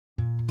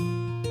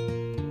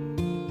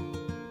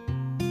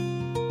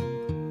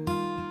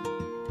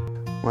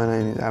My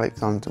name is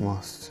Alexander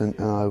Mostyn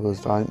and I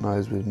was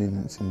diagnosed with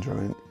Noonan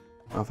syndrome.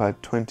 I've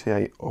had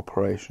 28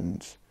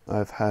 operations.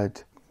 I've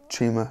had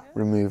tumour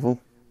removal,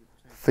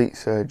 feet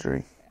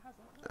surgery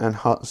and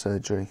heart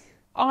surgery.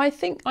 I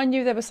think I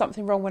knew there was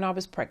something wrong when I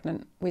was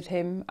pregnant with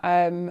him,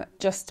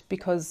 just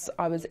because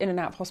I was in and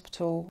out of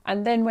hospital.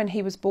 And then when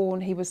he was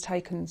born, he was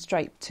taken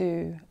straight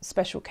to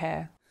special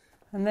care.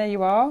 And there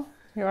you are,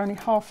 you're only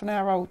half an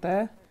hour old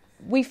there.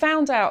 We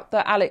found out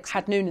that Alex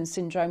had Noonan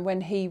syndrome when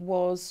he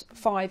was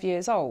 5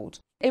 years old.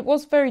 It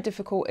was very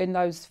difficult in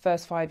those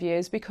first 5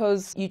 years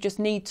because you just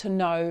need to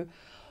know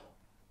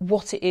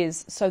what it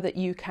is so that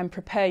you can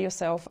prepare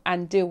yourself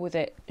and deal with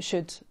it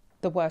should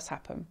the worst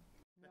happen.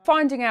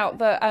 Finding out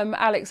that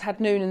Alex had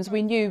Noonan's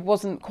we knew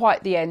wasn't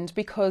quite the end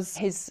because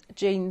his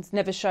genes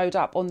never showed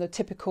up on the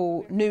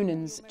typical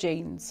Noonan's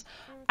genes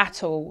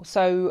at all.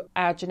 So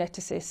our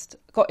geneticist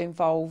got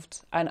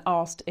involved and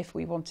asked if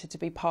we wanted to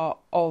be part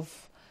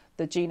of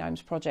the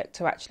Genomes project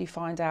to actually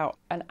find out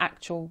an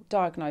actual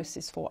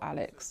diagnosis for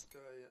Alex.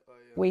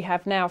 We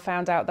have now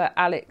found out that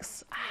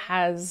Alex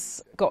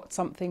has got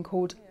something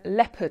called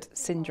leopard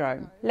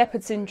syndrome.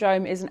 Leopard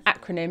syndrome is an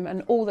acronym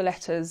and all the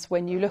letters,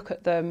 when you look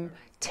at them,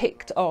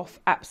 ticked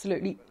off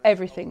absolutely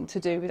everything to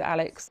do with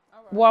Alex.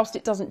 Whilst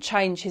it doesn't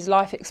change his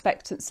life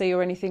expectancy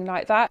or anything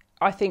like that,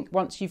 I think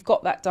once you've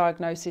got that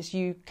diagnosis,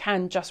 you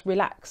can just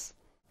relax.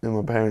 In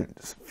my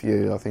parents'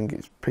 view, I think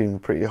it's been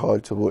pretty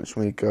hard to watch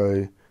me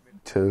go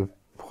to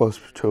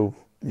hospital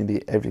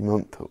nearly every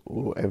month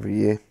or every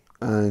year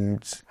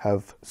and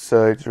have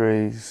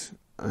surgeries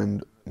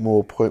and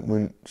more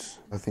appointments.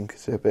 I think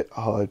it's a bit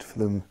hard for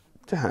them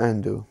to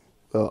handle,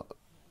 but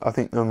I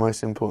think the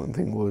most important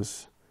thing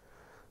was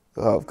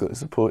that I've got a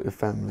supportive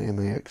family and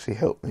they actually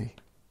help me.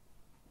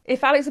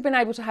 If Alex had been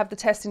able to have the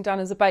testing done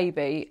as a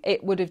baby,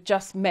 it would have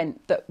just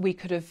meant that we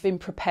could have been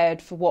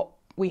prepared for what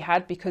we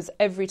had, because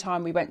every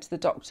time we went to the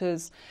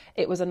doctors,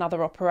 it was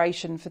another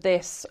operation for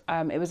this,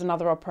 it was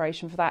another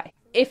operation for that.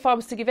 If I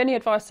was to give any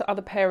advice to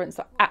other parents,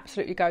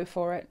 absolutely go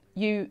for it.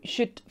 You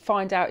should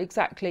find out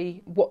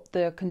exactly what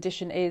the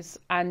condition is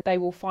and they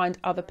will find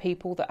other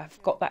people that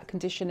have got that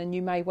condition and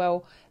you may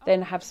well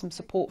then have some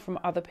support from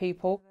other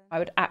people. I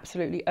would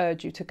absolutely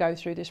urge you to go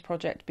through this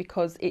project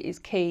because it is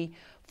key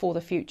for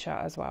the future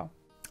as well.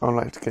 I'd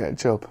like to get a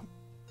job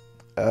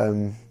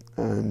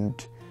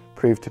and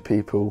prove to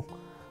people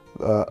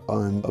that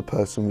I'm a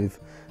person with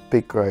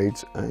big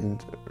grades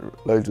and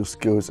loads of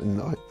skills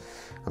and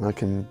I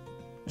can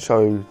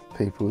show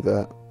people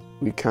that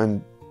we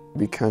can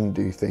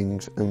do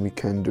things and we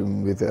can do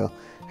them with our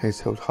heads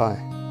held high.